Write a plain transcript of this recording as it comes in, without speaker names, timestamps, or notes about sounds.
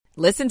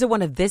Listen to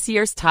one of this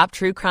year's top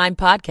true crime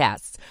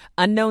podcasts.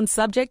 Unknown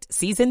Subject,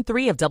 Season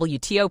 3 of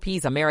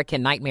WTOP's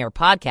American Nightmare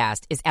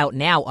podcast is out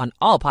now on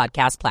all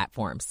podcast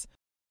platforms.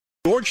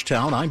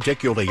 Georgetown, I'm Dick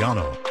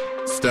Iuliano.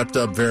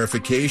 Stepped-up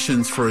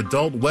verifications for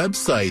adult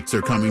websites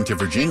are coming to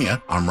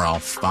Virginia. I'm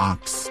Ralph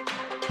Fox.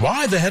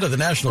 Why the head of the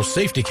National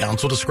Safety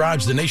Council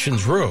describes the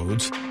nation's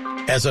roads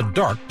as a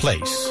dark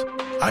place.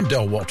 I'm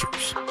Del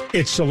Walters.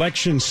 It's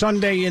Election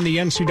Sunday in the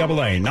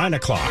NCAA, 9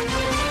 o'clock.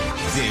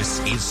 This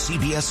is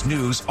CBS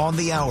News on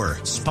the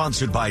Hour,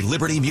 sponsored by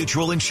Liberty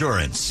Mutual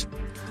Insurance.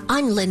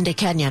 I'm Linda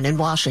Kenyon in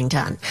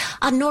Washington.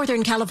 A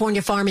Northern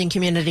California farming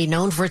community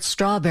known for its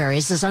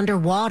strawberries is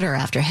underwater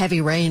after heavy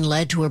rain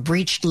led to a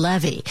breached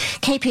levee.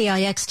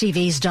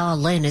 KPIX-TV's Dahl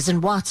Lynn is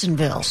in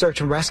Watsonville.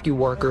 Search and rescue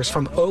workers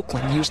from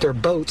Oakland used their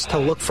boats to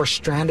look for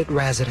stranded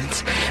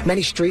residents.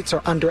 Many streets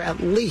are under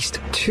at least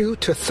 2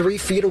 to 3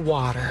 feet of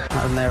water.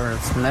 I've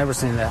never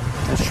seen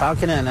that. It's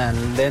shocking and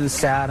then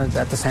sad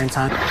at the same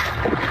time.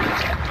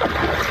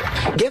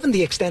 Given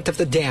the extent of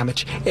the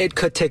damage, it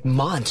could take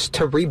months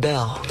to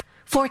rebuild.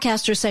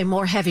 Forecasters say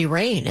more heavy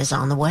rain is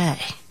on the way.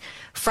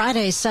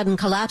 Friday's sudden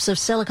collapse of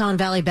Silicon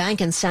Valley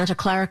Bank in Santa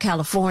Clara,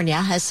 California,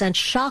 has sent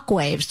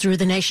shockwaves through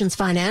the nation's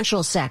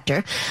financial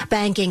sector.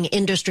 Banking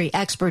industry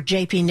expert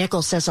J.P.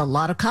 Nichols says a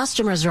lot of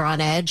customers are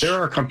on edge.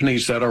 There are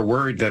companies that are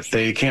worried that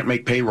they can't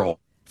make payroll.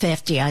 The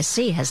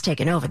FDIC has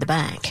taken over the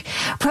bank,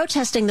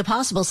 protesting the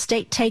possible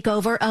state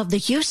takeover of the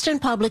Houston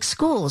Public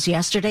Schools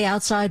yesterday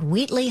outside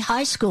Wheatley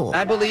High School.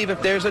 I believe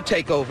if there's a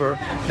takeover,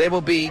 there will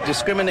be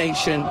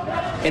discrimination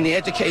in the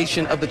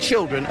education of the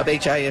children of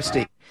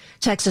HISD.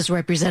 Texas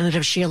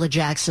Representative Sheila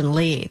Jackson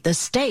Lee. The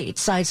state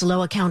cites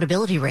low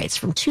accountability rates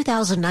from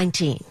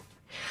 2019.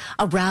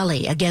 A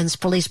rally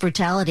against police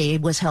brutality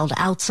was held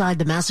outside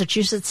the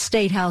Massachusetts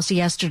State House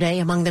yesterday.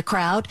 Among the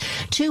crowd,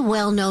 2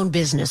 well-known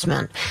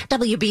businessmen.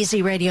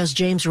 WBC Radio's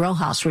James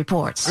Rojas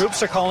reports.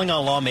 Groups are calling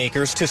on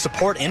lawmakers to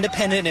support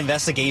independent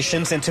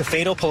investigations into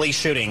fatal police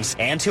shootings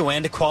and to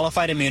end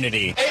qualified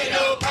immunity. Ain't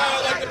no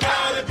power like the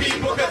power of the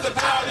people, 'cause the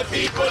power of the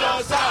people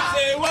don't stop.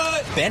 Say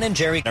what? Ben &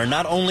 Jerry are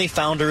not only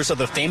founders of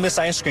the famous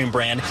ice cream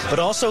brand, but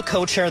also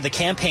co-chair the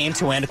campaign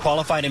to end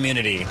qualified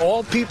immunity.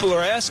 All people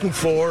are asking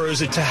for is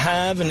to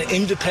have an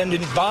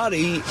independent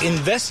body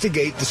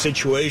investigate the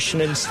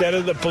situation instead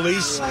of the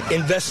police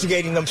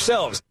investigating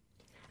themselves.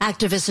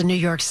 Activists in New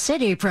York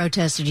City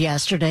protested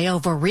yesterday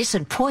over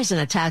recent poison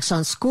attacks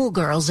on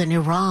schoolgirls in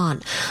Iran.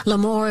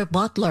 Lamore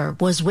Butler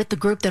was with the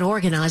group that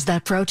organized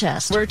that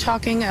protest. We're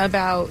talking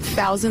about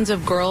thousands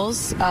of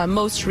girls,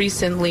 most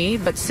recently,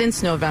 but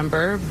since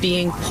November,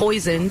 being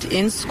poisoned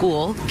in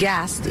school,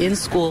 gassed in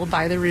school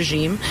by the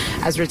regime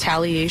as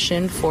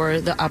retaliation for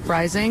the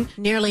uprising.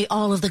 Nearly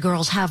all of the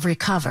girls have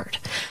recovered.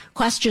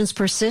 Questions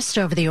persist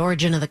over the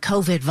origin of the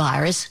COVID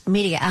virus.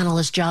 Media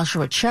analyst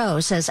Joshua Cho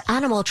says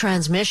animal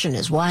transmission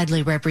is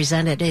widely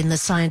represented in the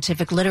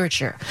scientific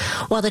literature,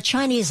 while the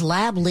Chinese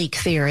lab leak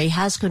theory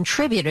has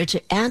contributed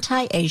to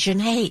anti-Asian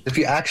hate. If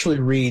you actually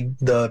read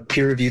the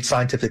peer-reviewed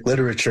scientific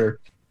literature,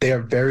 they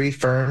are very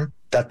firm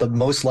that the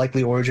most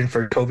likely origin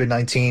for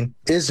COVID-19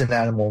 is an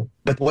animal.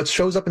 But what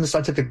shows up in the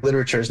scientific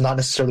literature is not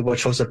necessarily what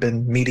shows up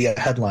in media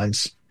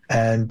headlines.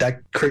 And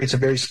that creates a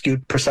very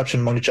skewed perception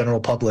among the general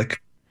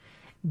public.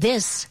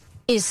 This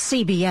is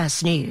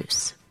CBS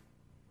News.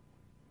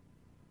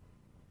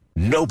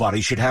 Nobody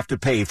should have to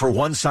pay for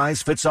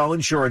one-size-fits-all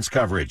insurance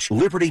coverage.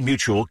 Liberty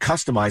Mutual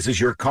customizes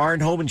your car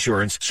and home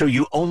insurance so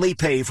you only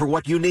pay for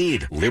what you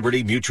need.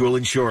 Liberty Mutual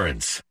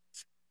Insurance.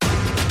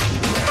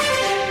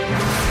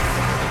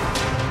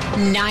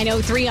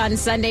 9:03 on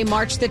Sunday,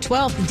 March the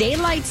 12th.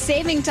 Daylight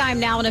saving time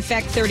now in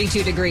effect,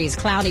 32 degrees.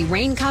 Cloudy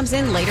rain comes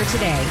in later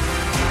today.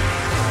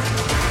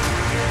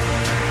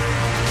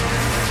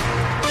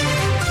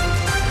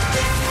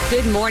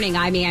 Good morning.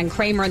 I'm Ann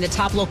Kramer, and the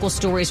top local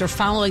stories are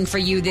following for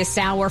you this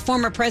hour.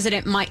 Former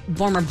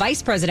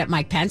Vice President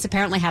Mike Pence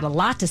apparently had a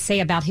lot to say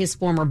about his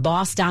former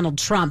boss, Donald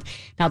Trump,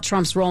 about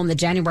Trump's role in the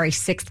January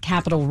 6th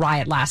Capitol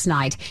riot last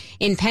night.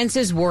 In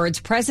Pence's words,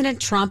 President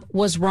Trump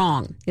was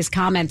wrong. His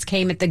comments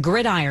came at the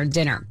Gridiron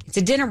Dinner. It's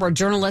a dinner where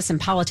journalists and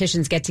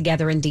politicians get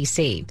together in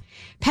D.C.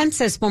 Pence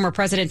says former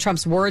President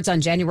Trump's words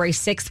on January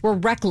 6th were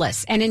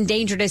reckless and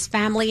endangered his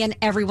family and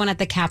everyone at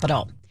the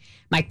Capitol.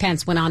 Mike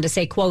Pence went on to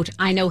say, quote,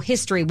 I know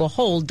history will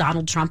hold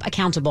Donald Trump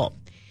accountable.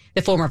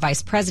 The former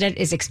vice president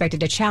is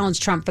expected to challenge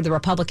Trump for the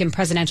Republican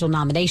presidential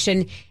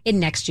nomination in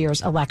next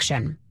year's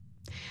election.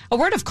 A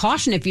word of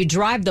caution if you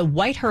drive the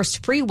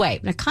Whitehurst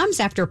Freeway. It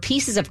comes after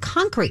pieces of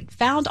concrete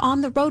found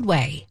on the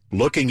roadway.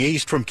 Looking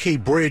east from Key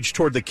Bridge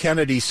toward the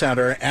Kennedy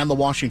Center and the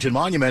Washington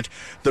Monument,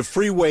 the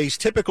freeway's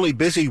typically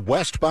busy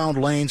westbound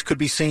lanes could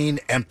be seen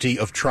empty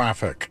of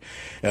traffic.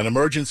 An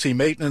emergency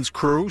maintenance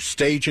crew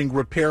staging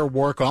repair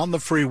work on the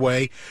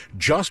freeway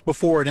just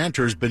before it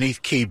enters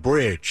beneath Key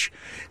Bridge.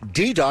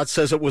 DDOT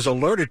says it was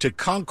alerted to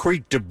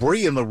concrete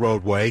debris in the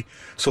roadway,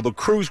 so the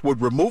crews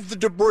would remove the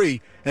debris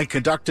and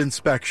conduct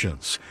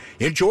inspections.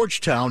 In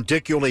Georgetown,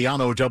 Dick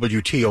Iuliano,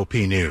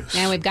 WTOP News.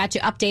 And we've got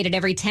you updated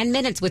every 10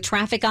 minutes with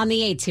traffic on the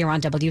 8s here on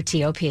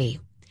WTOP.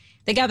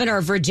 The governor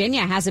of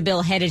Virginia has a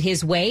bill headed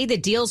his way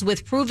that deals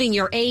with proving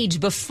your age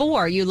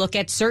before you look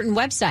at certain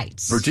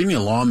websites. Virginia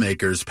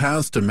lawmakers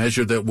passed a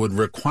measure that would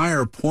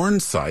require porn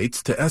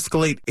sites to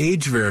escalate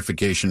age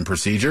verification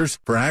procedures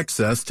for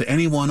access to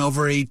anyone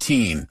over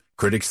 18.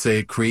 Critics say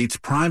it creates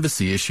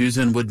privacy issues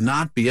and would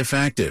not be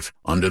effective.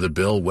 Under the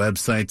bill,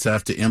 websites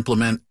have to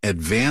implement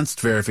advanced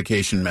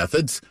verification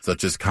methods,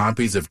 such as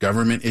copies of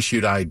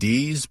government-issued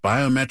IDs,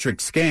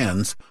 biometric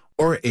scans,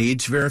 or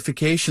age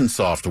verification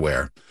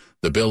software.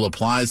 The bill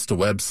applies to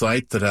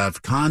websites that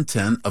have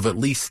content of at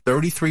least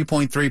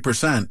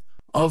 33.3%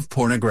 of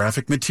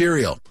pornographic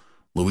material.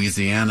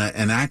 Louisiana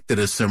enacted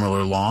a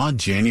similar law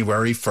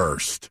January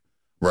 1st.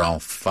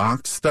 Ralph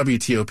Fox,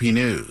 WTOP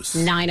News.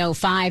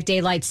 9:05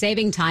 daylight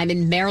saving time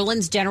in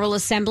Maryland's General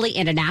Assembly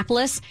in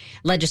Annapolis.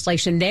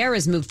 Legislation there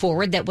has moved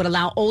forward that would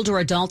allow older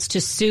adults to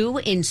sue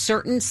in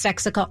certain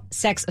sex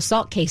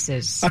assault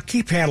cases. A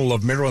key panel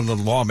of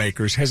Maryland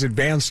lawmakers has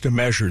advanced a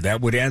measure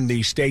that would end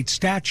the state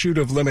statute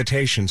of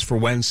limitations for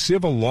when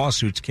civil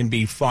lawsuits can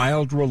be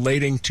filed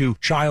relating to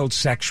child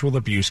sexual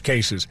abuse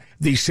cases.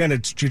 The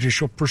Senate's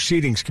Judicial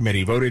Proceedings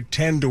Committee voted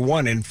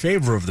 10-1 in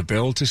favor of the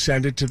bill to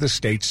send it to the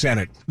state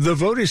Senate. The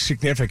vote is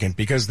significant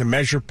because the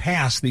measure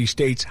passed the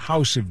state's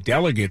House of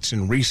Delegates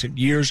in recent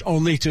years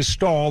only to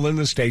stall in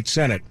the state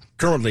Senate.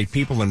 Currently,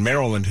 people in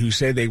Maryland who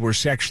say they were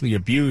sexually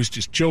abused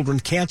as children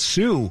can't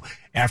sue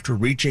after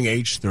reaching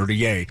age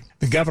 38.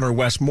 The Governor,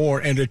 Wes Moore,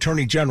 and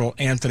Attorney General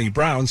Anthony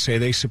Brown say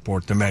they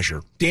support the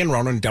measure. Dan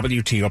Ronan,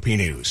 WTOP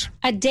News.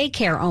 A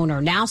daycare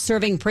owner now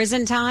serving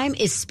prison time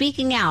is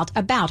speaking out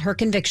about her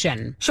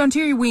conviction.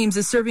 Shantiri Weems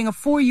is serving a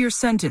 4-year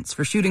sentence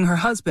for shooting her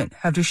husband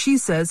after she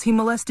says he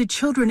molested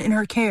children in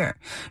her care.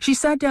 She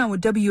sat down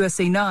with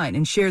WSA 9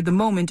 and shared the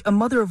moment a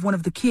mother of one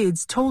of the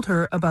kids told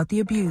her about the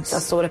abuse. I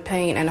saw the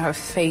pain in her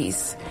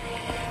face,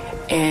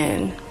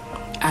 and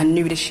I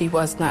knew that she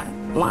was not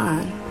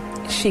lying.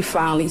 She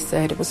finally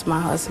said it was my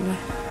husband.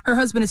 Her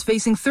husband is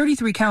facing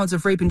 33 counts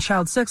of rape and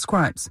child sex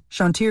crimes.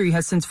 Shantiri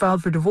has since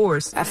filed for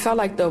divorce. I felt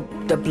like the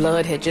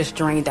blood had just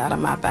drained out of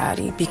my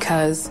body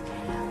because,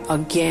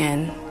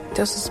 again,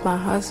 this was my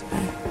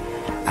husband.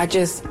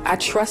 I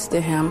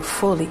trusted him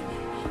fully.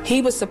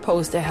 He was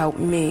supposed to help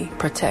me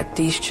protect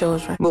these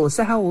children.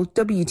 Melissa Howell,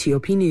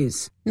 WTOP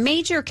News.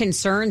 Major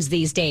concerns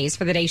these days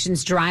for the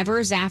nation's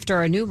drivers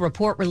after a new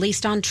report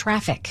released on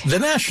traffic. The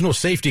National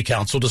Safety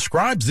Council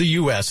describes the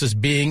U.S. as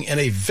being in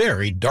a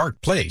very dark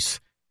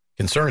place.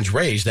 Concerns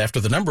raised after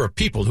the number of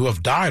people who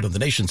have died on the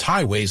nation's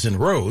highways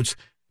and roads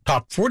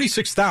topped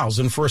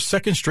 46,000 for a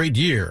second straight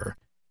year.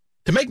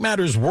 To make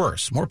matters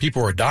worse, more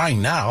people are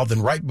dying now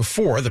than right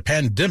before the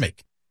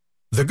pandemic.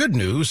 The good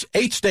news,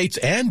 8 states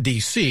and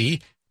D.C.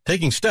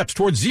 taking steps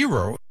towards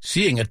zero,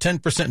 seeing a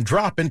 10%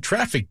 drop in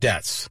traffic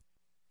deaths.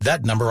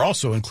 That number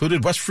also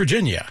included West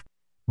Virginia.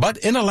 But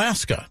in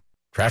Alaska,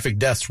 traffic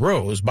deaths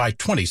rose by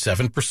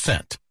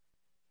 27%.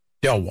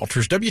 Dale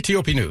Walters,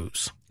 WTOP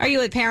News. Are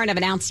you a parent of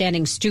an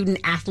outstanding student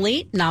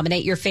athlete?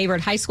 Nominate your favorite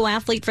high school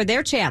athlete for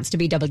their chance to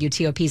be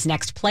WTOP's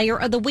next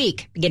Player of the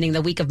Week. Beginning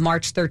the week of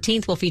March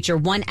 13th, we'll feature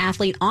one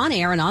athlete on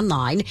air and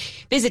online.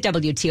 Visit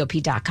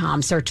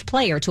WTOP.com. Search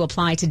Player to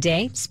apply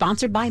today.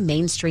 Sponsored by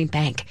Main Street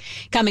Bank.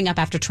 Coming up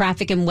after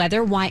traffic and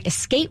weather, why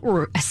escape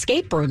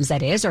rooms,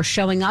 that is, are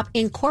showing up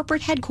in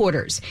corporate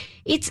headquarters.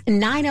 It's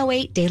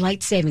 9:08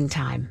 daylight saving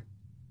time.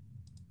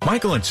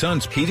 Michael and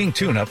Son's heating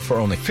tune-up for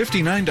only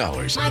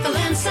 $59. Michael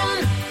and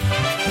Son.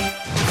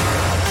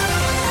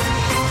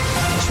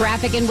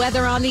 Traffic and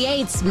weather on the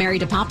 8th. Mary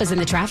DePapa's in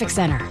the traffic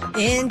center.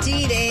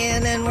 Indeed,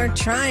 Ann, and we're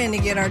trying to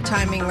get our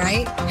timing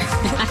right.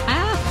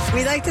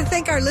 We'd like to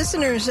thank our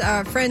listeners.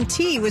 Our friend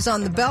T was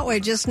on the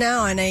Beltway just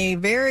now, and a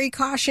very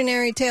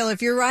cautionary tale.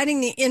 If you're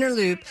riding the inner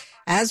loop,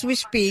 as we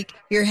speak,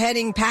 you're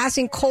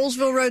passing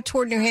Colesville Road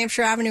toward New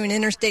Hampshire Avenue and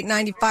Interstate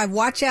 95.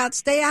 Watch out.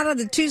 Stay out of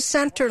the 2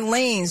 center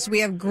lanes. We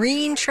have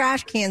green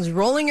trash cans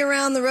rolling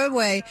around the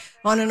roadway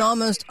on an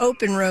almost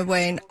open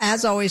roadway. And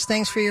as always,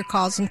 thanks for your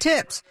calls and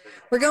tips.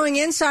 We're going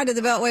inside of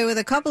the Beltway with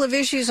a couple of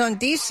issues on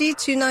DC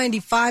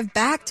 295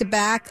 back to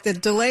back. The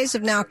delays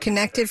have now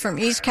connected from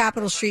East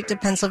Capitol Street to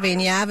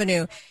Pennsylvania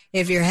Avenue.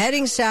 If you're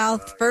heading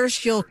south,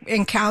 first you'll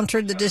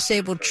encounter the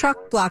disabled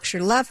truck blocks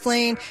your left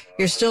lane.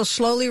 You're still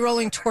slowly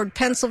rolling toward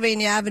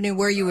Pennsylvania Avenue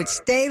where you would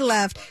stay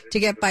left to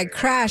get by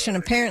crash and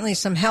apparently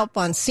some help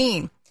on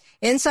scene.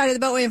 Inside of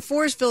the Beltway in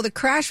Forestville, the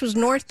crash was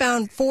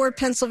northbound 4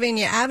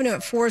 Pennsylvania Avenue at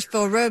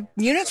Forestville Road.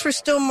 Units were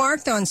still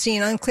marked on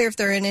scene, unclear if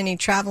they're in any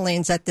travel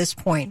lanes at this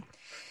point.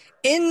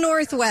 In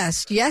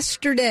Northwest,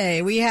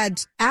 yesterday, we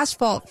had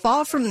asphalt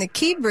fall from the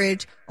Key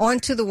Bridge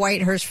onto the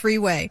Whitehurst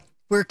Freeway.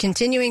 We're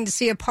continuing to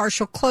see a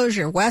partial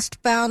closure.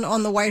 Westbound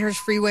on the Whitehurst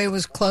Freeway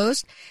was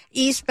closed.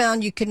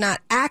 Eastbound, you could not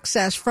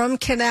access from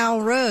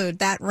Canal Road.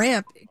 That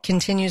ramp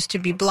continues to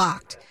be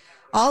blocked.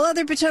 All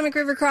other Potomac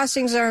River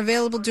crossings are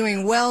available,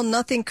 doing well.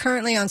 Nothing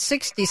currently on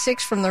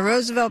 66 from the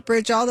Roosevelt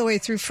Bridge all the way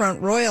through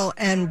Front Royal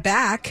and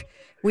back.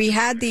 We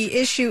had the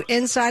issue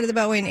inside of the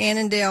Beltway in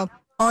Annandale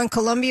on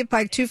Columbia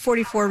Pike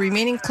 244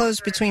 remaining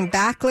closed between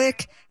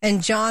Backlick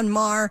and John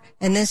Marr,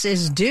 and this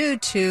is due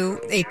to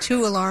a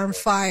 2-alarm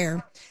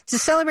fire. To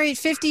celebrate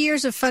 50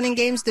 years of fun and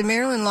games, the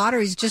Maryland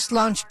Lottery's just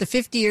launched the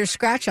 50-year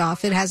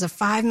scratch-off. It has a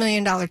 $5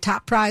 million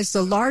top prize,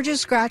 the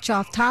largest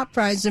scratch-off top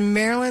prize in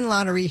Maryland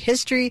Lottery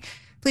history.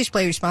 Please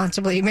play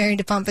responsibly. Mary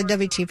DePompa,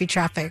 WTOP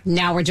Traffic.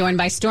 Now we're joined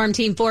by Storm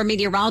Team 4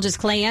 meteorologist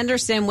Clay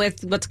Anderson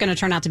with what's going to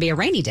turn out to be a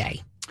rainy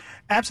day.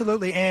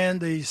 Absolutely, and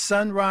the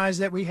sunrise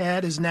that we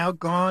had is now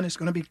gone. It's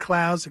going to be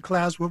clouds. The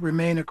clouds will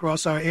remain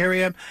across our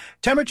area.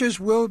 Temperatures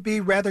will be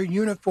rather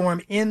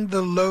uniform in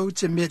the low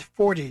to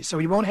mid-40s, so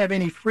we won't have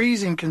any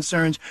freezing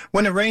concerns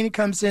when the rain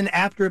comes in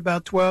after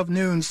about 12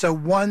 noon. So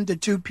 1 to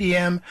 2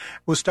 p.m.,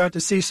 we'll start to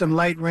see some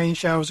light rain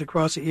showers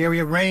across the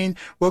area. Rain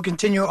will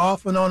continue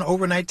off and on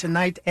overnight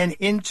tonight and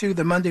into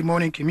the Monday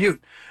morning commute.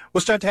 We'll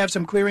start to have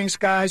some clearing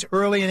skies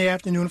early in the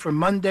afternoon for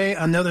Monday,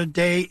 another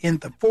day in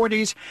the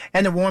 40s,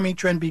 and the warming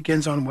trend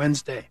begins on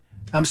Wednesday.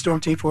 I'm Storm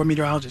Team 4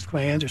 meteorologist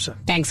Clay Anderson.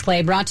 Thanks,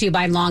 Clay. Brought to you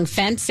by Long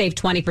Fence. Save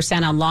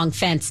 20% on Long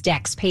Fence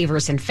decks,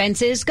 pavers, and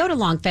fences. Go to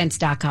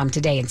longfence.com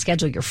today and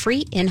schedule your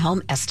free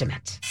in-home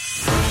estimate.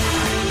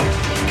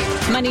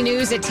 Money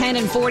news at 10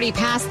 and 40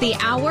 past the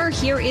hour.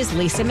 Here is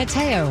Lisa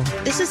Mateo.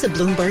 This is the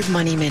Bloomberg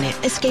Money Minute.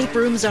 Escape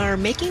rooms are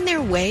making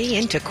their way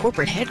into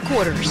corporate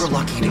headquarters. You're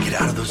lucky to get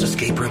out of those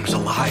escape rooms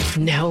alive.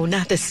 No,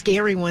 not the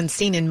scary ones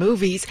seen in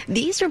movies.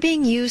 These are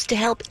being used to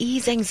help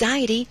ease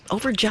anxiety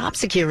over job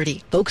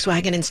security.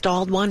 Volkswagen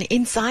installed one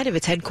inside of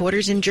its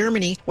headquarters in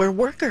Germany, where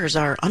workers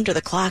are under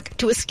the clock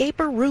to escape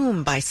a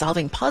room by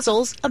solving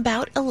puzzles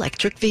about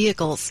electric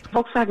vehicles.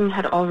 Volkswagen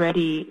had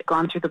already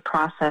gone through the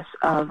process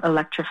of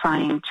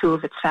electrifying two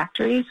of its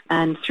factories,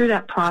 and through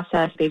that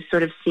process they've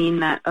sort of seen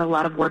that a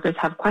lot of workers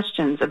have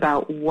questions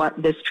about what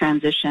this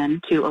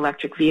transition to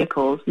electric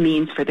vehicles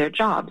means for their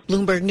jobs.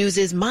 Bloomberg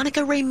News' Monica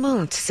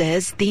Raymunt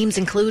says themes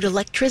include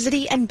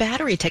electricity and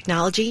battery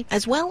technology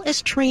as well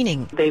as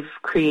training. They've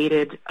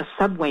created a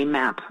subway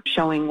map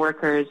showing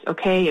workers,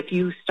 okay, if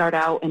you start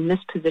out in this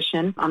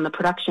position on the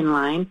production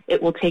line,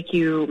 it will take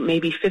you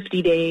maybe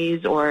 50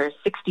 days or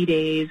 60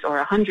 days or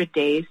 100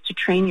 days to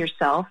train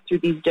yourself through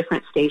these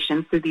different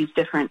stations, through these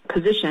different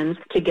positions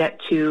to get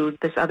to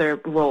this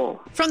other role.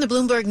 From the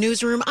Bloomberg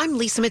Newsroom, I'm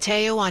Lisa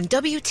Mateo on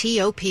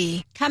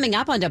WTOP. Coming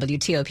up on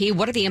WTOP,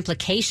 what are the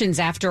implications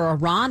after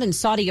Iran and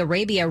Saudi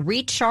Arabia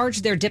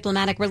recharged their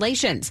diplomatic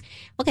relations?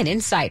 We'll get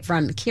insight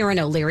from Kieran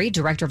O'Leary,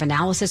 Director of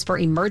Analysis for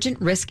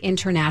Emergent Risk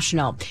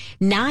International.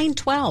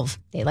 9:12,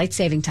 Daylight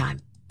Saving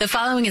Time. The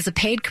following is a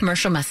paid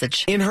commercial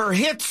message. In her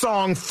hit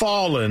song,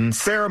 Fallen,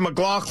 Sarah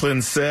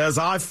McLachlan says,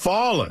 I've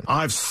fallen.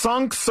 I've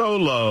sunk so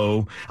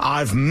low.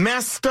 I've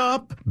messed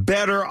up.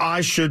 Better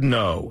I should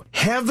know.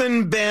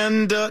 Heaven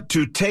bend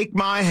to take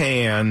my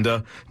hand.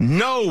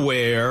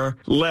 Nowhere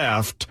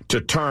left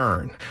to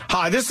turn.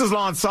 Hi, this is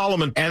Lon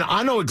Solomon, and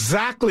I know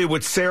exactly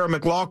what Sarah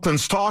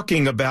McLachlan's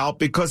talking about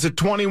because at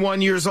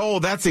 21 years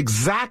old, that's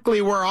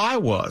exactly where I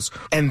was.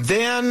 And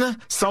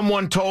then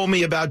someone told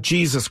me about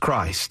Jesus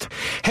Christ.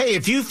 Hey,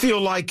 if you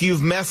feel like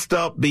you've messed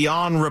up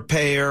beyond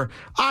repair,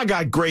 I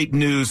got great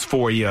news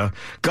for you.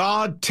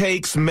 God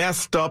takes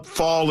messed up,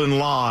 fallen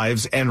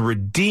lives and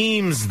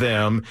redeems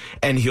them,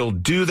 and he'll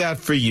do that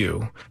for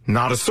you.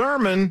 Not a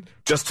sermon,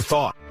 just a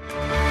thought.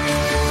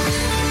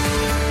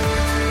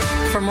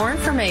 For more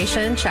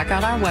information, check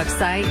out our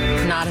website,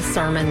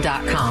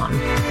 notasermon.com.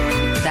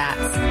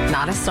 That's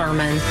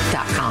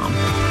notasermon.com.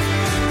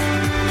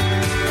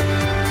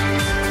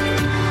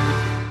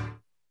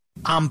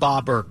 I'm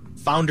Bob Burke,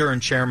 founder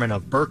and chairman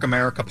of Burke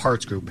America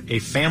Parts Group, a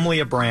family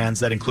of brands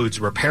that includes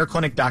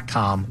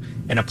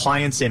RepairClinic.com, an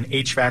appliance and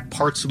HVAC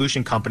parts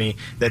solution company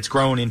that's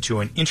grown into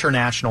an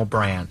international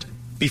brand.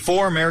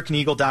 Before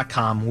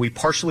AmericanEagle.com, we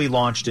partially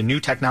launched a new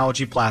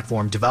technology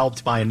platform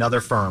developed by another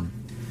firm.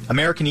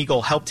 American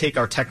Eagle helped take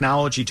our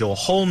technology to a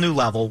whole new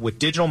level with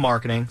digital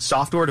marketing,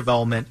 software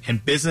development,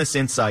 and business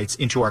insights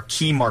into our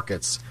key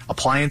markets,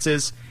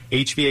 appliances,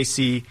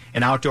 HVAC,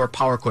 and outdoor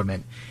power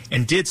equipment,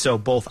 and did so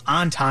both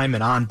on time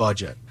and on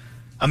budget.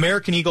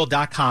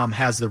 AmericanEagle.com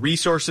has the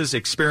resources,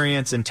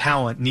 experience, and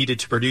talent needed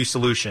to produce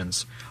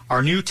solutions.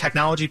 Our new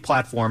technology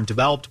platform,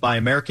 developed by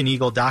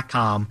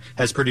AmericanEagle.com,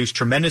 has produced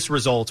tremendous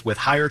results with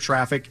higher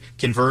traffic,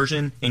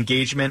 conversion,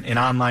 engagement, and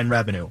online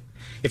revenue.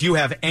 If you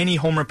have any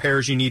home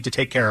repairs you need to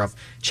take care of,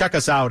 check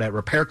us out at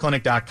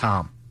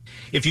RepairClinic.com.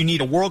 If you need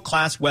a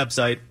world-class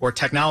website or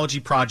technology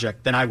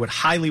project, then I would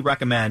highly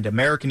recommend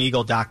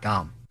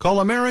AmericanEagle.com. Call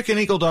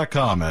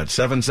AmericanEagle.com at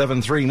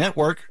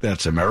 773-NETWORK.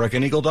 That's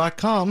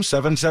AmericanEagle.com,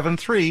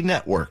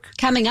 773-NETWORK.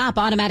 Coming up,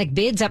 automatic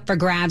bids up for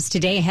grabs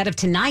today ahead of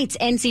tonight's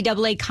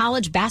NCAA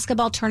College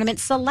Basketball Tournament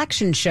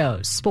selection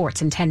shows.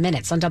 Sports in 10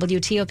 minutes on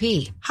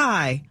WTOP.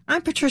 Hi,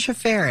 I'm Patricia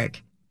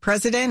Farrick,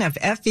 president of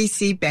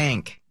FVC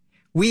Bank.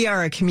 We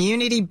are a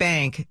community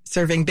bank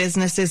serving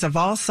businesses of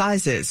all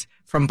sizes,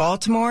 from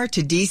Baltimore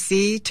to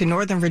D.C. to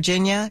Northern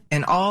Virginia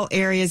and all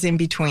areas in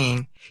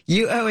between.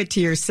 You owe it to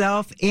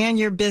yourself and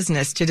your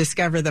business to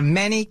discover the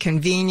many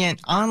convenient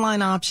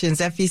online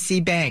options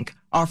FVC Bank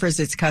offers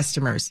its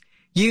customers.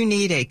 You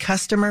need a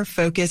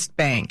customer-focused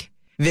bank.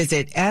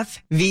 Visit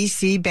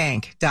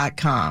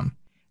fvcbank.com.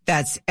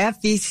 That's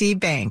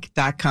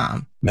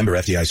fvcbank.com. Member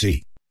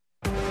FDIC.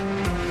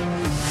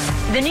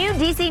 The new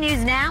DC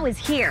News Now is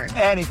here.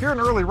 And if you're an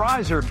early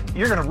riser,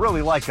 you're going to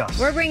really like us.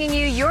 We're bringing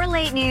you your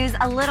late news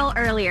a little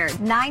earlier,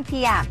 9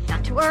 p.m.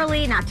 Not too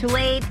early, not too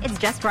late. It's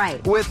just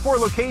right. With 4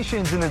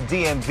 locations in the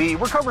DMV,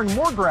 we're covering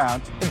more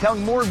ground and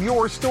telling more of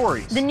your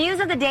stories. The news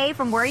of the day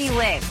from where you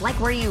live, like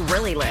where you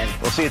really live.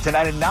 We'll see you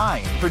tonight at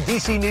 9 for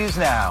DC News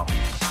Now.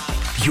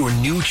 Your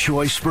new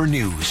choice for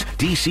news,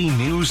 DC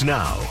News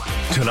Now.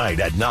 Tonight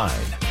at 9.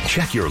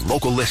 Check your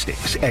local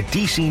listings at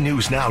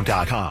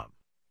dcnewsnow.com.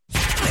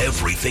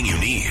 Everything you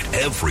need,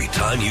 every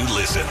time you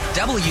listen.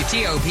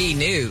 WTOP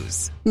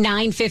News.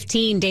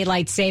 9:15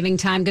 Daylight Saving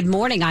Time. Good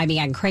morning. I'm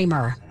Ann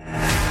Kramer.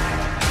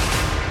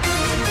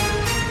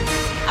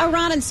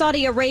 Iran and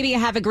Saudi Arabia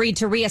have agreed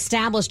to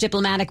reestablish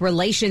diplomatic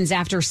relations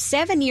after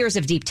 7 years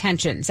of deep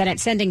tensions, and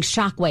it's sending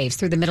shockwaves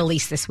through the Middle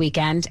East this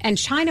weekend, and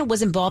China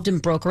was involved in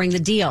brokering the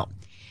deal.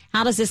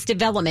 How does this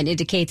development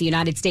indicate the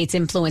United States'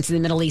 influence in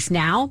the Middle East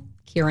now?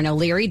 Kieran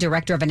O'Leary,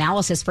 Director of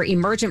Analysis for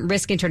Emergent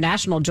Risk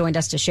International, joined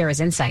us to share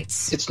his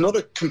insights. It's not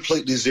a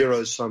completely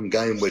zero-sum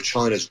game where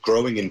China's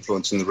growing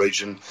influence in the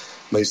region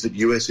means that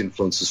US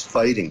influence is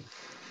fading.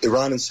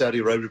 Iran and Saudi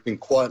Arabia have been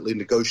quietly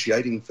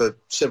negotiating for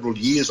several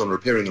years on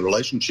repairing the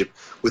relationship,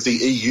 with the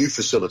EU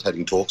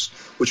facilitating talks,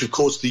 which of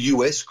course the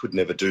US could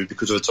never do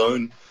because of its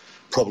own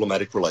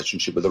problematic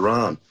relationship with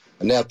Iran.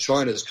 And now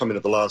China has come in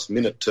at the last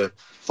minute to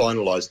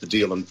finalise the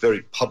deal and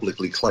very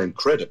publicly claim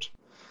credit.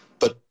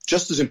 But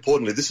just as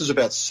importantly, this is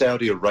about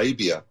Saudi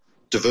Arabia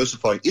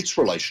diversifying its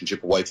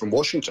relationship away from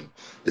Washington.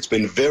 It's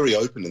been very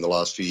open in the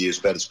last few years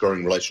about its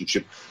growing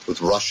relationship with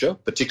Russia,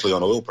 particularly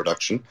on oil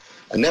production,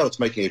 and now it's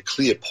making a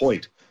clear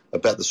point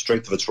about the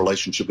strength of its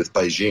relationship with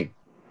Beijing.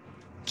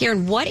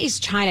 Kieran, what is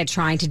China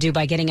trying to do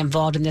by getting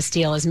involved in this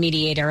deal as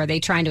mediator? Are they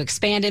trying to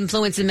expand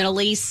influence in the Middle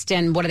East,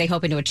 and what are they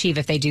hoping to achieve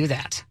if they do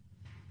that?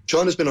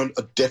 China's been on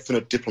a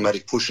definite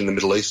diplomatic push in the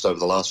Middle East over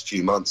the last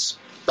few months.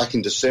 Back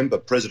in December,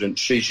 President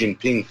Xi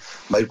Jinping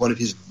made one of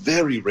his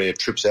very rare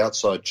trips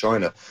outside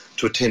China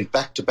to attend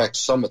back-to-back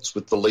summits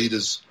with the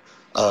leaders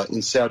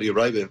in Saudi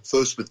Arabia,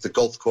 first with the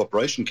Gulf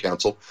Cooperation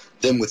Council,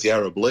 then with the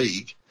Arab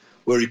League,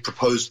 where he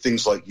proposed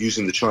things like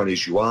using the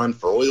Chinese yuan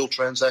for oil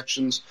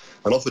transactions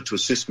and offered to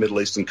assist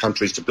Middle Eastern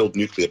countries to build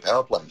nuclear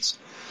power plants.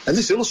 And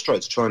this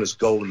illustrates China's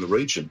goal in the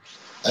region.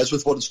 As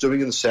with what it's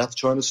doing in the South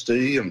China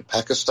Sea and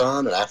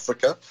Pakistan and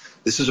Africa,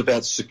 this is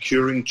about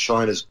securing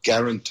China's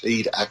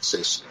guaranteed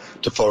access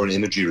to foreign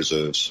energy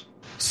reserves.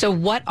 So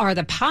what are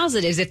the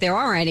positives, if there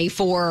are any,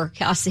 for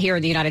us here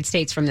in the United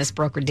States from this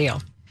brokered deal?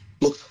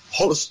 Look,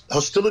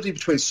 hostility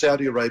between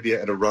Saudi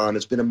Arabia and Iran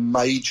has been a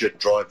major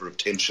driver of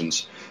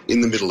tensions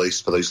in the Middle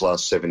East for these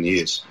last 7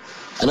 years.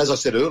 And as I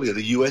said earlier,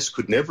 the US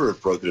could never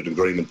have brokered an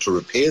agreement to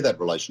repair that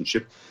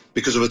relationship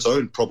because of its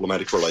own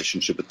problematic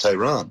relationship with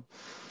Tehran.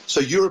 So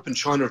Europe and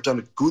China have done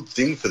a good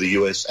thing for the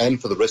US and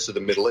for the rest of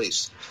the Middle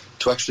East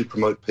to actually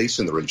promote peace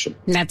in the region.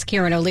 And that's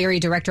Kieran O'Leary,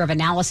 Director of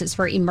Analysis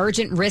for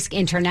Emergent Risk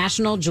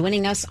International,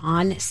 joining us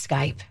on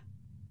Skype.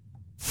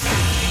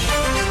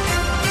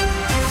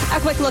 A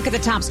quick look at the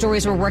top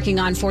stories we're working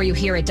on for you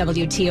here at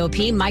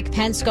WTOP. Mike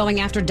Pence going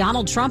after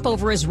Donald Trump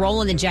over his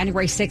role in the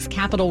January 6th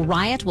Capitol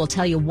riot. We'll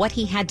tell you what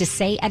he had to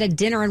say at a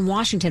dinner in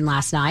Washington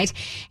last night.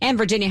 And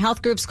Virginia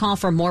health groups call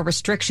for more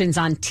restrictions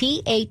on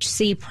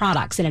THC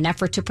products in an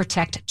effort to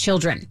protect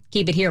children.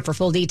 Keep it here for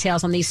full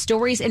details on these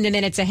stories in the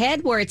minutes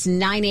ahead, where it's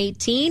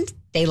 9:18,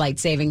 daylight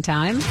saving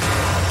time.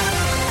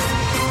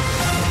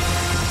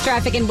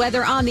 Traffic and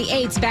weather on the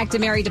 8s. Back to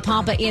Mary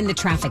DePompa in the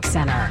traffic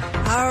center.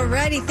 All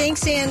righty.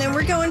 Thanks, Ann. And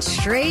we're going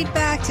straight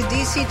back to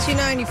DC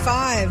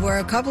 295, where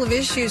a couple of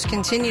issues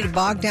continue to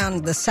bog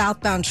down the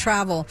southbound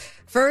travel.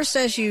 First,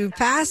 as you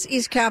pass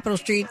East Capitol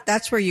Street,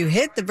 that's where you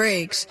hit the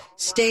brakes.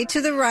 Stay to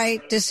the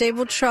right,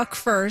 disabled truck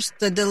first.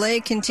 The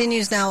delay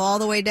continues now all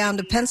the way down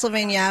to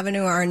Pennsylvania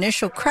Avenue, our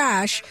initial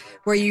crash,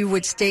 where you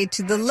would stay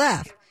to the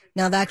left.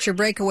 Now that's your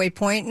breakaway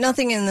point.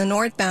 Nothing in the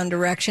northbound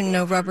direction,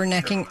 no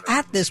rubbernecking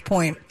at this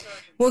point.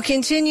 We'll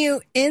continue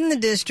in the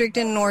district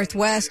in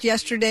Northwest.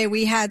 Yesterday,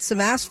 we had some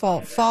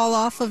asphalt fall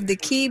off of the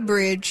Key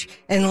Bridge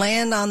and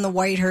land on the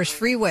Whitehurst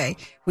Freeway.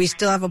 We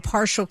still have a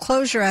partial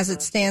closure as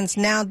it stands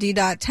now.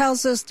 DDOT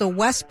tells us the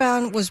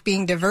westbound was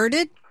being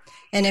diverted.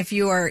 And if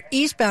you are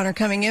eastbound or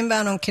coming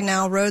inbound on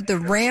Canal Road, the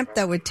ramp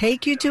that would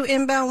take you to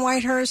inbound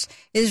Whitehurst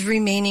is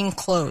remaining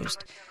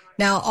closed.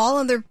 Now, all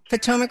other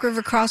Potomac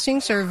River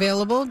crossings are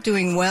available,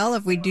 doing well.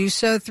 If we do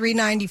so,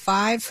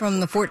 395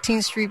 from the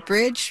 14th Street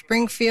Bridge,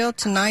 Springfield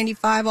to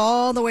 95,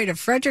 all the way to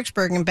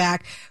Fredericksburg and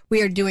back,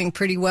 we are doing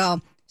pretty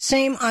well.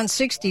 Same on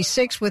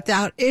 66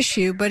 without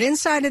issue, but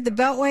inside of the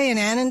Beltway in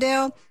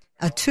Annandale,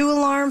 a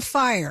 2-alarm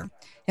fire.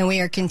 And we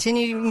are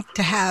continuing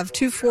to have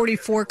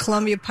 244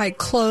 Columbia Pike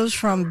closed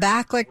from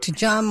Backlick to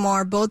John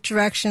Marr, both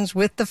directions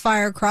with the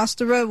fire across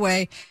the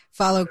roadway.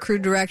 Follow crew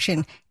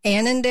direction.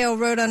 Annandale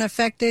Road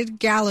unaffected,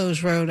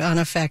 Gallows Road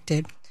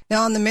unaffected.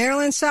 Now on the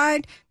Maryland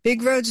side,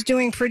 Big Road's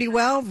doing pretty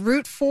well.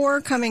 Route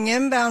 4 coming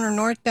inbound or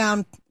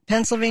northbound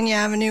Pennsylvania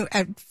Avenue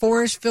at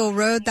Forestville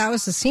Road. That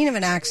was the scene of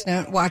an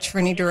accident. Watch for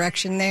any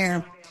direction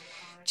there.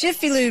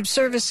 Jiffy Lube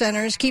service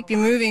centers keep you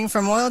moving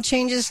from oil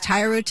changes,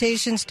 tire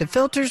rotations, to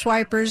filters,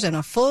 wipers, and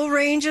a full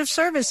range of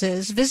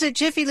services. Visit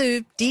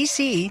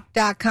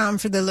JiffyLubeDC.com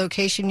for the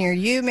location near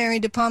you. Mary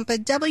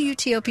DePompa,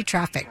 WTOP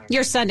Traffic.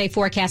 Your Sunday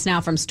forecast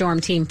now from Storm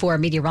Team 4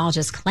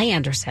 meteorologist Clay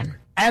Anderson.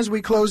 As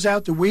we close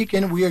out the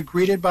weekend, we are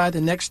greeted by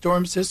the next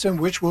storm system,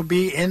 which will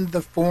be in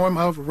the form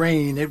of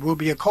rain. It will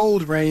be a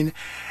cold rain,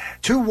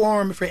 too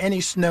warm for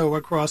any snow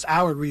across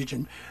our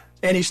region.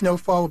 Any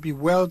snowfall will be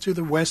well to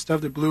the west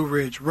of the Blue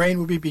Ridge. Rain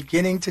will be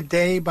beginning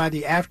today by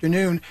the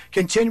afternoon,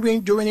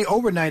 continuing during the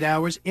overnight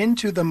hours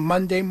into the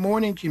Monday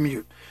morning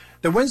commute.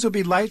 The winds will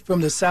be light from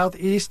the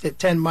southeast at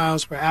 10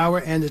 miles per hour,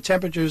 and the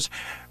temperatures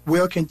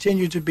will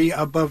continue to be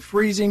above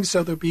freezing,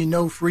 so there'll be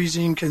no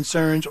freezing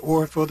concerns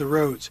or for the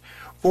roads.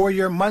 For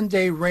your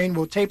Monday, rain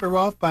will taper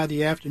off by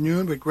the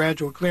afternoon with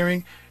gradual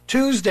clearing.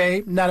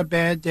 Tuesday, not a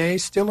bad day,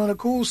 still on the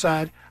cool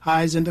side,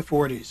 highs in the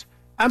 40s.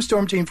 I'm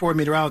Storm Team 4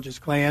 meteorologist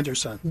Clay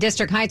Anderson.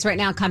 District Heights right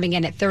now coming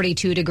in at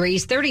 32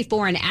 degrees,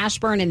 34 in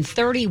Ashburn, and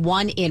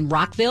 31 in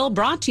Rockville.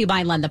 Brought to you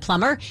by Len the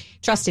Plumber.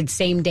 Trusted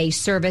same-day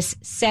service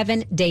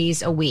 7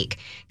 days a week.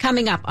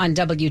 Coming up on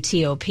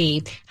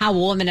WTOP, how a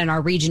woman in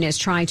our region is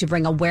trying to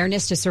bring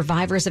awareness to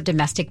survivors of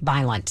domestic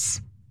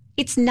violence.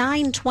 It's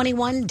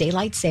 9:21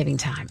 Daylight Saving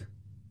Time.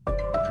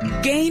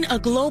 Gain a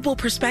global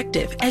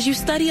perspective as you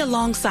study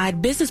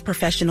alongside business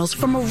professionals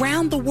from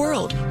around the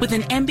world with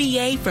an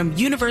MBA from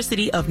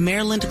University of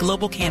Maryland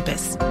Global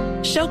Campus.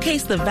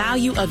 Showcase the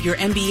value of your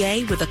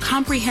MBA with a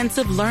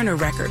comprehensive learner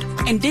record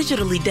and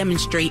digitally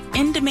demonstrate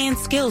in-demand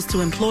skills to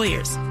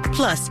employers.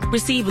 Plus,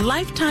 receive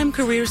lifetime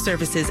career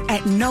services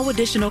at no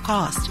additional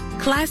cost.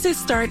 Classes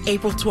start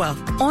April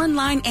 12th.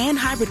 Online and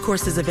hybrid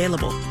courses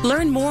available.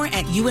 Learn more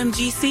at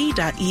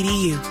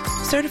umgc.edu.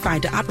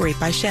 Certified to operate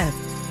by Chev.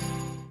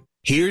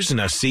 Here's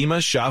Naseema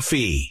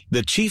Shafi,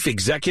 the Chief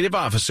Executive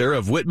Officer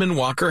of Whitman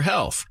Walker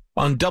Health,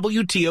 on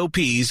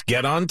WTOP's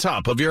Get on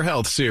Top of Your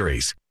Health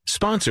series,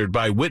 sponsored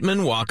by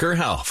Whitman Walker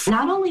Health.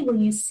 Not only will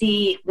you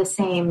see the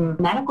same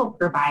medical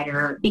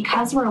provider,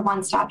 because we're a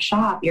one-stop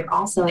shop, you're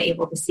also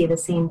able to see the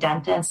same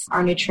dentist,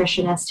 our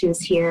nutritionist who's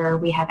here,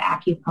 we have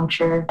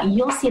acupuncture.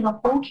 You'll see the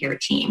whole care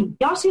team.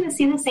 You also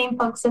see the same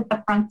folks at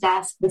the front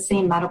desk, the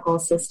same medical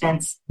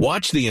assistants.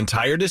 Watch the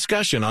entire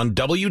discussion on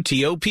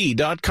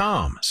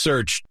WTOP.com.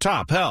 Search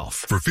Top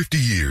Health. For 50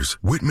 years,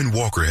 Whitman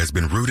Walker has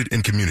been rooted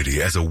in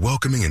community as a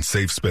welcoming and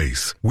safe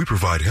space. We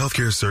provide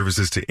healthcare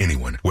services to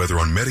anyone, whether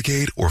on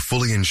Medicaid or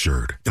fully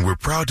insured. And we're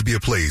proud to be a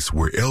place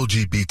where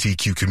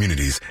LGBTQ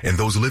communities and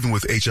those living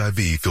with HIV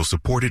feel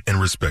supported and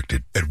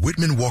respected. At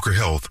Whitman Walker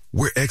Health,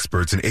 we're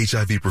experts in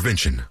HIV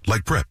prevention,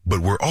 like PrEP, but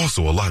we're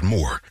also a lot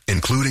more,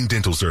 including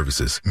dental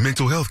services,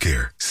 mental health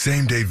care,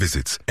 same-day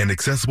visits, and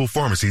accessible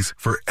pharmacies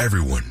for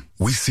everyone.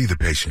 We see the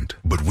patient,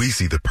 but we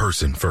see the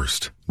person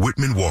first.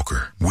 Whitman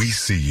Walker, we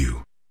see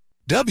you.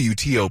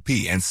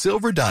 WTOP and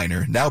Silver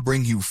Diner now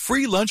bring you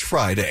Free Lunch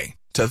Friday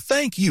to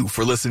thank you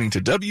for listening to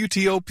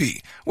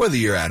WTOP, whether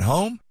you're at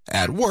home,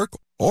 at work,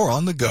 or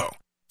on the go.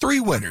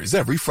 3 winners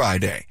every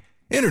Friday.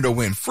 Enter to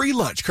win free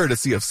lunch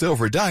courtesy of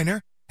Silver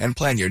Diner and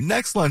plan your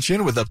next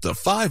luncheon with up to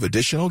 5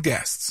 additional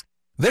guests.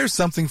 There's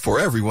something for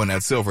everyone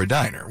at Silver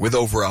Diner with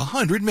over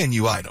 100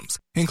 menu items,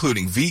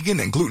 including vegan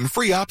and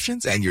gluten-free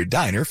options and your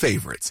diner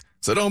favorites.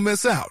 So don't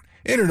miss out.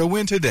 Enter to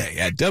win today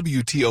at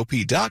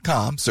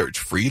WTOP.com. Search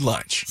free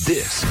lunch.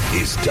 This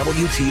is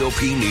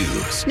WTOP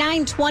News.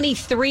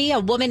 9:23,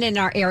 a woman in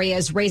our area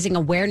is raising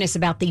awareness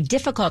about the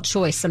difficult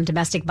choice some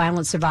domestic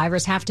violence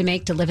survivors have to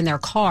make to live in their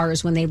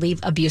cars when they leave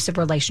abusive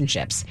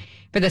relationships.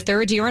 For the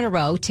 3rd year in a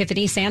row,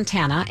 Tiffany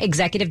Santana,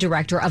 executive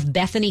director of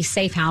Bethany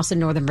Safe House in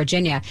Northern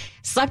Virginia,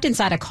 slept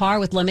inside a car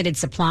with limited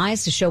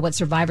supplies to show what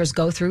survivors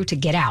go through to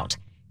get out.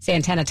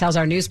 Santana tells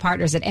our news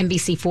partners at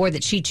NBC4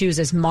 that she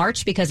chooses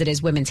March because it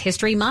is Women's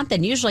History Month,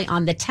 and usually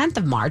on the 10th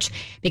of March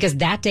because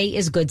that day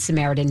is Good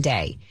Samaritan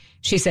Day.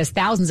 She says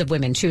thousands of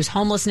women choose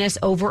homelessness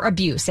over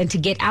abuse, and to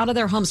get out of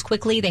their homes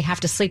quickly, they have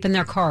to sleep in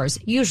their cars,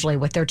 usually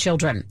with their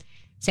children.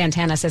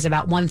 Santana says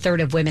about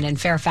 1/3 of women in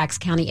Fairfax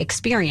County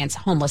experience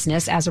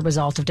homelessness as a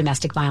result of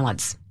domestic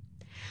violence.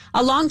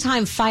 A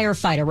longtime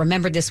firefighter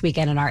remembered this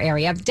weekend in our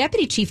area.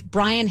 Deputy Chief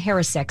Brian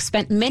Harrisek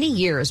spent many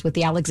years with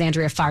the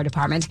Alexandria Fire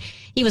Department.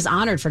 He was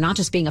honored for not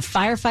just being a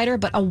firefighter,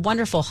 but a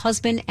wonderful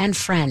husband and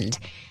friend.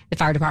 The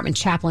fire department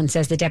chaplain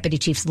says the deputy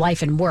chief's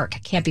life and work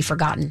can't be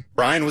forgotten.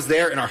 Brian was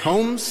there in our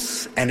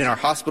homes and in our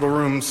hospital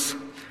rooms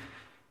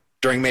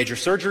during major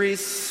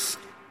surgeries,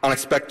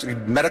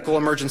 unexpected medical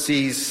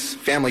emergencies,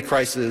 family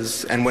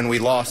crises, and when we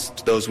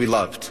lost those we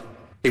loved.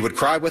 He would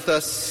cry with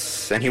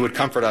us, and he would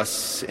comfort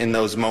us in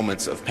those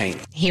moments of pain.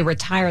 He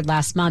retired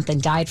last month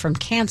and died from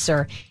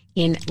cancer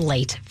in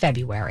late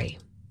February.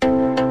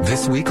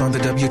 This week on the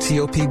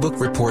WTOP Book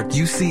Report,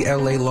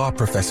 UCLA law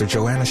professor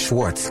Joanna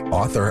Schwartz,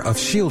 author of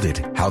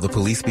Shielded, How the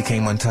Police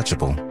Became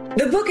Untouchable,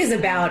 The book is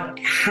about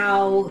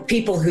how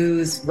people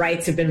whose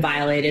rights have been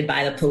violated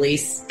by the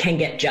police can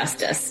get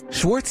justice.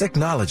 Schwartz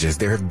acknowledges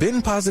there have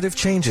been positive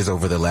changes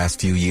over the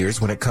last few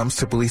years when it comes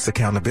to police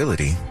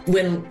accountability.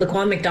 When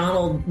Laquan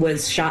McDonald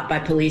was shot by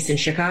police in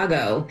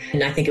Chicago,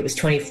 and I think it was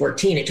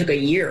 2014, it took a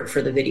year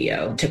for the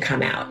video to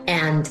come out.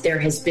 And there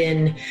has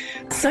been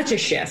such a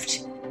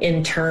shift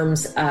in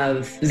terms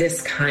of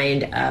this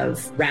kind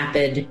of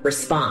rapid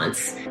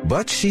response.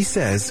 But she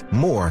says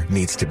more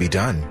needs to be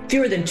done.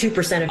 Fewer than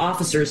 2% of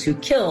officers who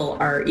kill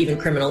are even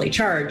criminally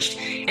charged.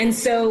 And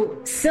so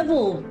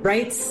civil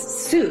rights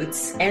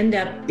suits end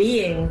up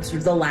being sort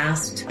of the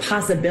last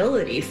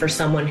possibility for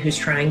someone who's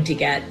trying to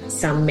get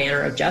some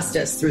manner of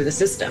justice through the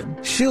system.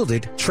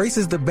 Shielded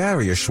traces the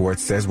barriers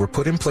Schwartz says were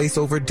put in place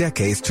over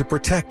decades to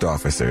protect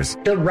officers.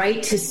 The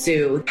right to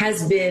sue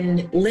has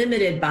been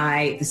limited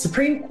by the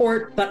Supreme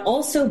Court, but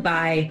also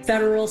by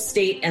federal,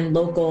 state, and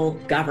local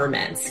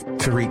governments.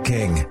 Tariq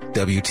King,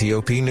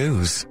 WTOP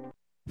News.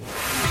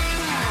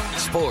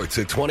 Sports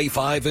at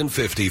 25 and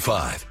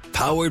 55.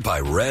 Powered by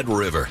Red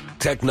River.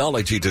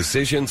 Technology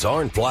decisions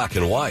aren't black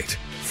and white.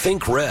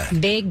 Think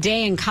red. Big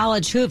day in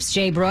college hoops,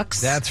 Jay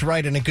Brooks. That's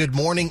right, and a good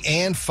morning.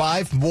 And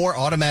 5 more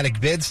automatic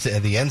bids to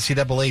the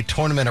NCAA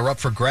tournament are up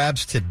for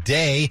grabs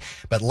today.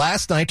 But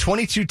last night,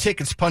 22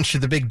 tickets punched to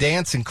the big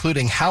dance,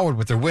 including Howard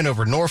with their win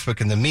over Norfolk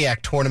in the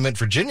MEAC tournament.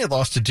 Virginia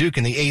lost to Duke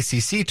in the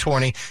ACC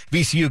tourney.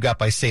 VCU got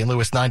by St.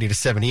 Louis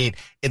 90-78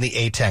 in the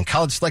A-10.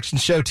 College selection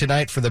show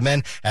tonight for the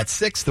men at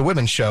 6, the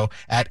women's show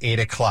at 8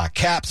 o'clock.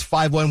 Caps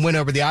 5-1 win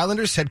over the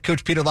Islanders. Head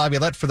coach Peter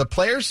Laviolette for the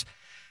players.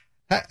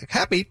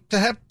 Happy to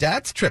have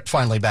Dad's trip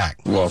finally back.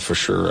 Well, for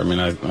sure. I mean,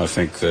 I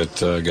think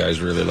that guys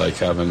really like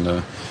having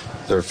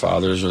their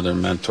fathers or their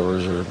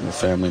mentors or a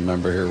family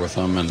member here with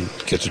them and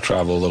get to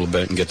travel a little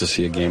bit and get to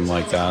see a game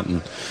like that.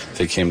 And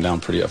they came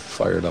down pretty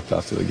fired up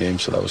after the game,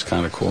 so that was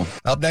kind of cool.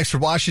 Up next for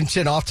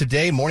Washington, off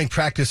today, morning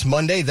practice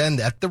Monday, then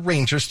at the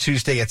Rangers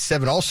Tuesday at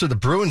 7. Also, the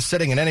Bruins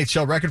setting an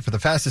NHL record for the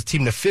fastest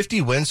team to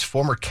 50 wins.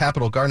 Former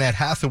Capital Garnett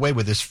Hathaway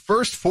with his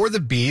first for the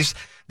Bees.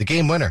 The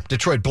game winner,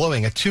 Detroit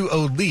blowing a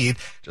 2-0 lead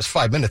just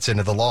 5 minutes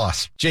into the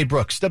loss. Jay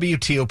Brooks,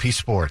 WTOP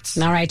Sports.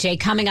 All right, Jay,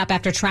 coming up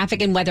after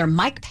traffic and weather,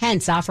 Mike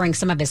Pence offering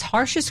some of his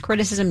harshest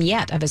criticism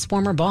yet of his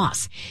former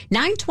boss.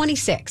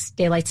 9:26,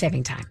 Daylight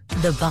Saving Time.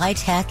 The buy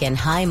tech and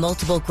high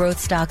multiple growth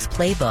stocks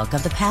playbook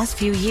of the past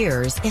few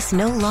years is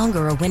no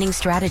longer a winning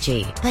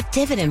strategy, but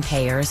dividend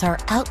payers are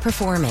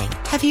outperforming.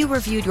 Have you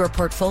reviewed your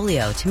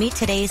portfolio to meet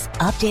today's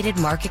updated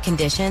market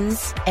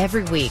conditions?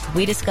 Every week,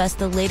 we discuss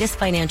the latest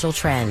financial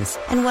trends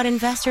and what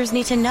investors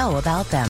need to know about them.